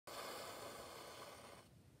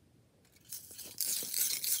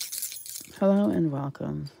Hello and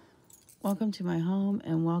welcome. Welcome to my home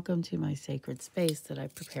and welcome to my sacred space that I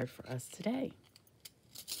prepared for us today.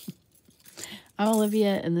 I'm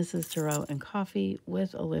Olivia and this is Tarot and Coffee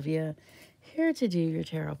with Olivia, here to do your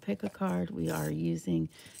tarot pick a card. We are using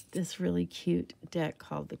this really cute deck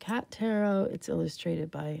called the Cat Tarot. It's illustrated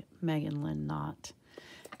by Megan Lynn Knott.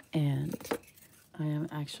 And I am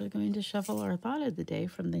actually going to shuffle our thought of the day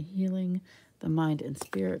from the Healing the Mind and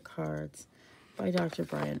Spirit cards by Dr.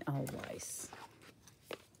 Brian L. Wiess.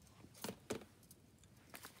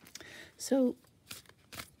 So,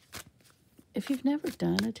 if you've never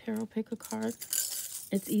done a tarot pick a card,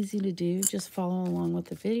 it's easy to do. Just follow along with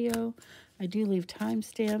the video. I do leave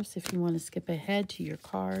timestamps if you want to skip ahead to your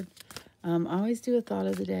card. I always do a thought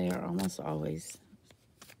of the day, or almost always,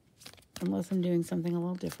 unless I'm doing something a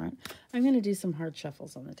little different. I'm going to do some hard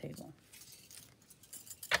shuffles on the table.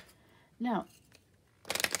 Now,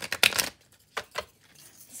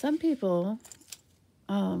 some people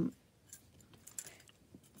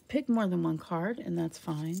pick more than one card, and that's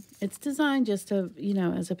fine. It's designed just to,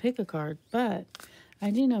 as a pick a card, but I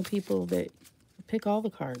do know people that pick all the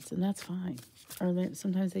cards, and that's fine. Or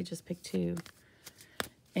sometimes they just pick two.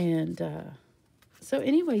 And so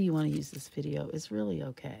any way you want to use this video is really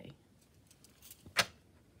okay.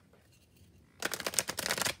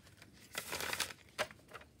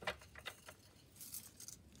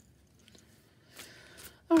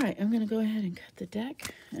 All right, I'm going to go ahead and cut the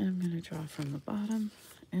deck, and I'm going to draw from the bottom.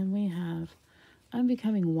 And we have, I'm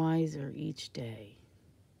becoming wiser each day.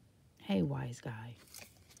 Hey, wise guy.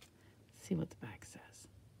 Let's see what the back says.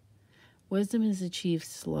 Wisdom is achieved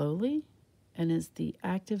slowly and is the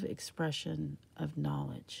active expression of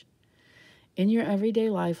knowledge. In your everyday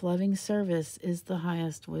life, loving service is the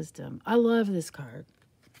highest wisdom. I love this card.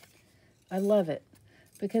 I love it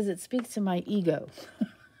because it speaks to my ego.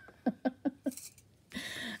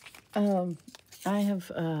 I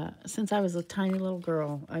have, since I was a tiny little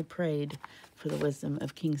girl, I prayed for the wisdom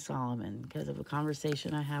of King Solomon because of a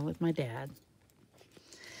conversation I had with my dad.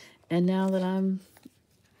 And now that I'm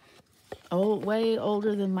way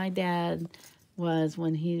older than my dad was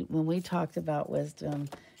when we talked about wisdom,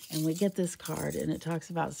 and we get this card and it talks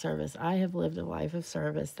about service. I have lived a life of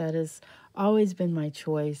service. That has always been my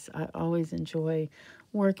choice. I always enjoy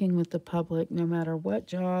working with the public, no matter what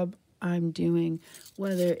job I'm doing,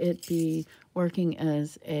 whether it be working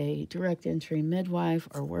as a direct entry midwife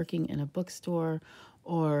or working in a bookstore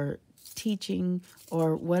or teaching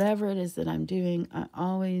or whatever it is that I'm doing. I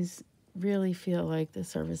always really feel like the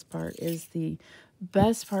service part is the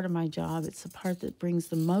best part of my job. It's the part that brings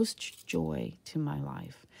the most joy to my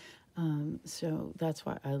life. So that's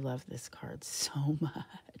why I love this card so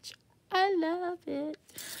much. I love it.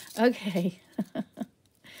 Okay.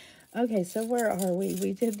 Okay, so where are we?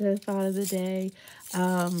 We did the thought of the day.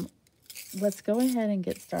 Let's go ahead and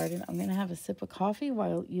get started. I'm going to have a sip of coffee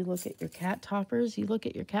while you look at your cat toppers. You look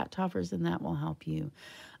at your cat toppers, and that will help you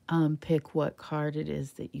pick what card it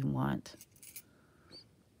is that you want.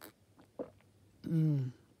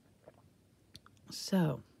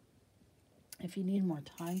 So, if you need more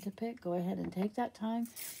time to pick, go ahead and take that time.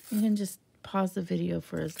 You can just pause the video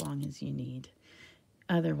for as long as you need.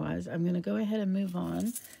 Otherwise, I'm going to go ahead and move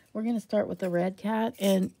on. We're going to start with the red cat.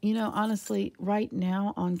 And, honestly, right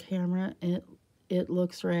now on camera, it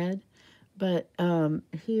looks red. But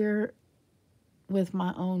here with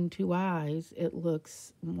my own two eyes, it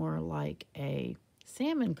looks more like a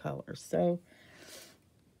salmon color. So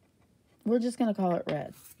we're just going to call it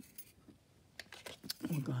red.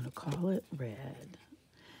 We're going to call it red.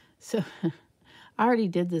 So I already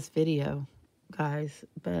did this video, guys,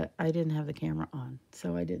 but I didn't have the camera on,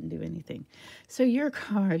 so I didn't do anything. So your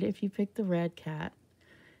card, if you pick the red cat,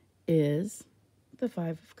 is the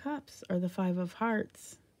Five of Cups or the Five of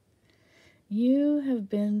Hearts. You have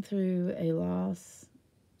been through a loss,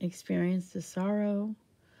 experienced a sorrow,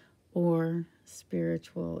 or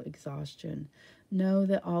spiritual exhaustion. Know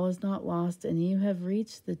that all is not lost, and you have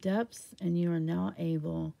reached the depths, and you are now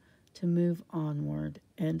able to move onward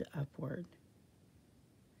and upward.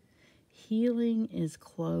 Healing is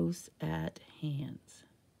close at hand.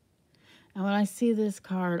 And when I see this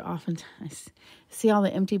card, oftentimes I see all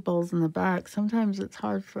the empty bowls in the back. Sometimes it's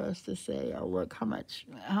hard for us to say, oh, look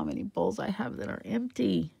how many bowls I have that are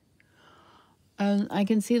empty. And I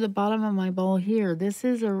can see the bottom of my bowl here. This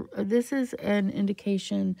is an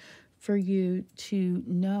indication for you to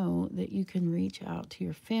know that you can reach out to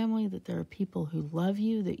your family, that there are people who love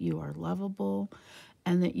you, that you are lovable,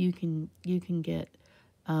 and that you can get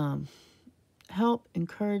help,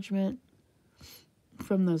 encouragement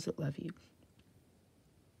from those that love you.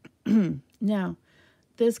 Now,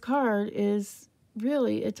 this card is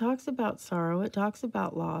really, it talks about sorrow, it talks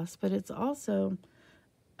about loss, but it's also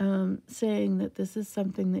saying that this is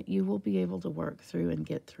something that you will be able to work through and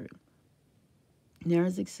get through. There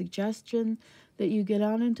is a suggestion that you get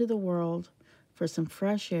out into the world for some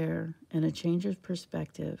fresh air and a change of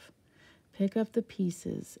perspective. Pick up the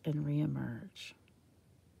pieces and reemerge.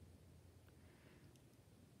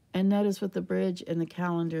 And notice with the bridge and the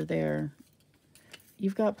calendar there,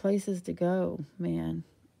 you've got places to go, man,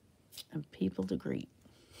 and people to greet.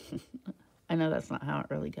 I know that's not how it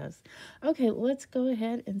really goes. Okay, let's go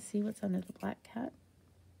ahead and see what's under the black cat.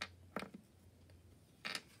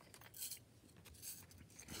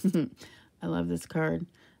 I love this card.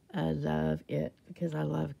 I love it because I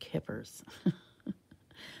love kippers.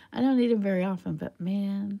 I don't need them very often, but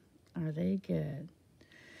man, are they good.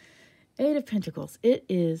 8 of Pentacles. It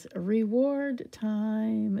is reward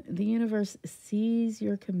time. The universe sees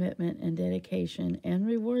your commitment and dedication and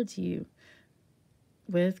rewards you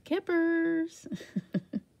with kippers.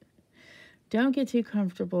 Don't get too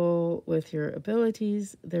comfortable with your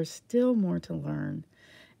abilities. There's still more to learn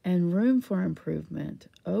and room for improvement.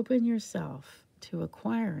 Open yourself to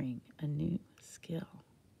acquiring a new skill.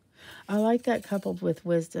 I like that coupled with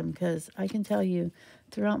wisdom, because I can tell you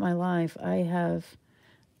throughout my life I have,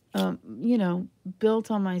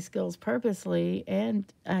 built on my skills purposely and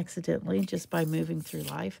accidentally just by moving through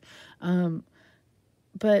life.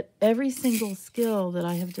 But every single skill that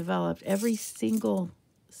I have developed, every single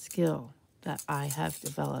skill that I have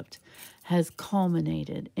developed has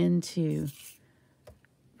culminated into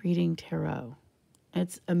reading tarot.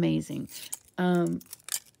 It's amazing.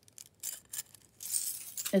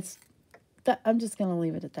 It's that I'm just going to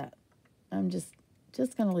leave it at that. I'm just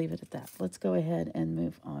going to leave it at that. Let's go ahead and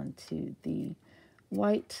move on to the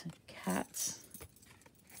white cats.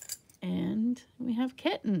 And we have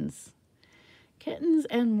kittens. Kittens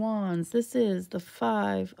and wands. This is the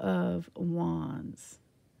 5 of Wands.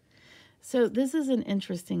 So this is an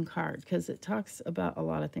interesting card because it talks about a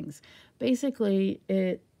lot of things. Basically,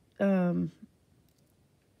 it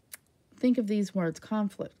think of these words: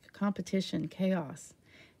 conflict, competition, chaos,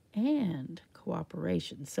 and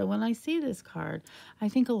cooperation. So when I see this card, I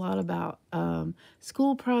think a lot about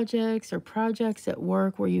school projects or projects at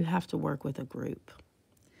work where you have to work with a group.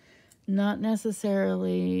 Not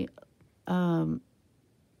necessarily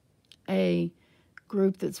a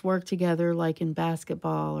group that's worked together like in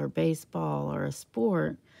basketball or baseball or a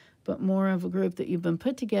sport, but more of a group that you've been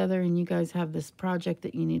put together and you guys have this project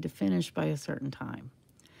that you need to finish by a certain time.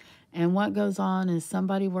 And what goes on is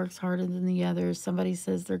somebody works harder than the other. Somebody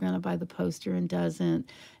says they're going to buy the poster and doesn't.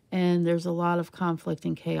 And there's a lot of conflict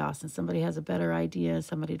and chaos. And somebody has a better idea.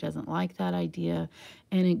 Somebody doesn't like that idea.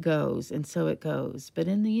 And it goes. And so it goes. But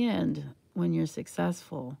in the end, when you're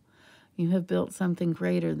successful, you have built something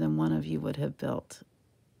greater than one of you would have built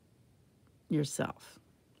yourself.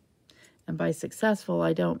 And by successful,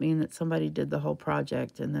 I don't mean that somebody did the whole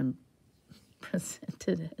project and then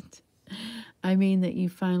presented it. I mean that you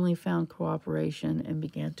finally found cooperation and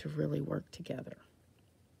began to really work together.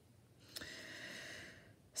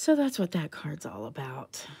 So that's what that card's all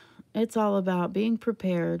about. It's all about being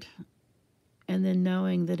prepared and then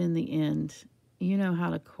knowing that in the end, you know how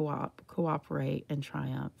to cooperate and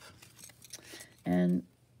triumph. And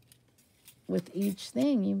with each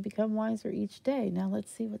thing, you become wiser each day. Now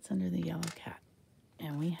let's see what's under the yellow cat.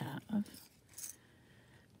 And we have...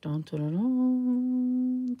 Dun, dun, dun,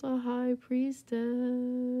 dun, the High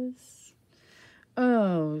Priestess.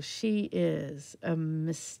 Oh, she is a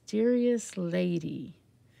mysterious lady.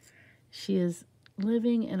 She is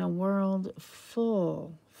living in a world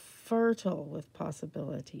full, fertile with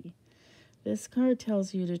possibility. This card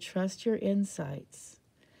tells you to trust your insights.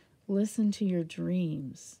 Listen to your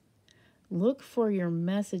dreams. Look for your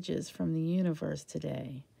messages from the universe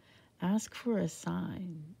today. Ask for a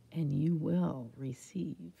sign, and you will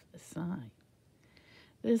receive a sign.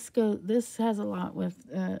 This has a lot with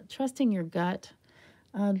trusting your gut.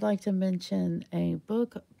 I'd like to mention a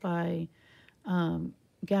book by Gavin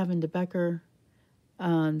DeBecker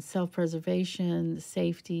on self-preservation,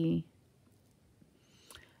 safety,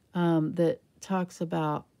 that talks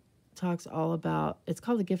all about, it's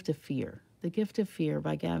called The Gift of Fear. The Gift of Fear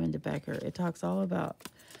by Gavin DeBecker. It talks all about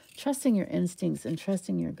trusting your instincts and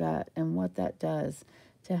trusting your gut and what that does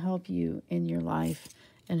to help you in your life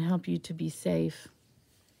and help you to be safe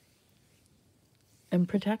and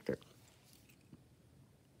protected.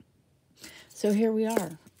 So here we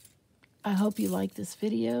are. I hope you liked this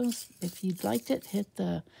video. If you liked it, hit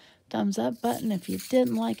the thumbs up button. If you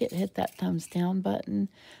didn't like it, hit that thumbs down button.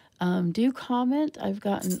 Do comment. I've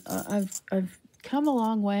come a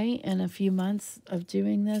long way in a few months of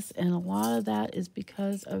doing this, and a lot of that is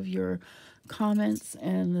because of your comments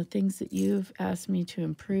and the things that you've asked me to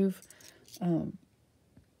improve.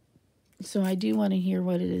 So I do want to hear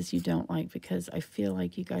what it is you don't like, because I feel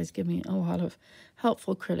like you guys give me a lot of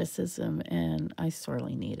helpful criticism and I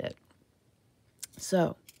sorely need it.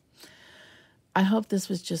 So I hope this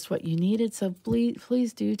was just what you needed. So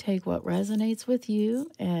please do take what resonates with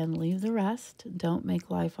you and leave the rest. Don't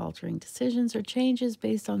make life-altering decisions or changes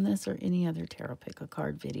based on this or any other tarot pick a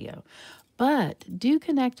card video. But do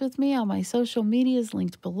connect with me on my social medias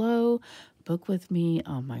linked below. Book with me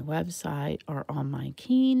on my website or on my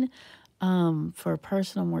Keen for a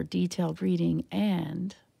personal, more detailed reading.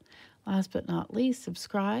 And last but not least,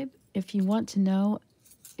 subscribe. If you want to know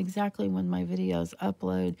exactly when my videos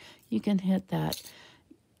upload, you can hit that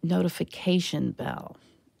notification bell,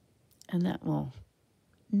 and that will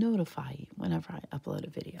notify you whenever I upload a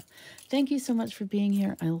video. Thank you so much for being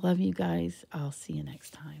here. I love you guys. I'll see you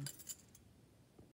next time.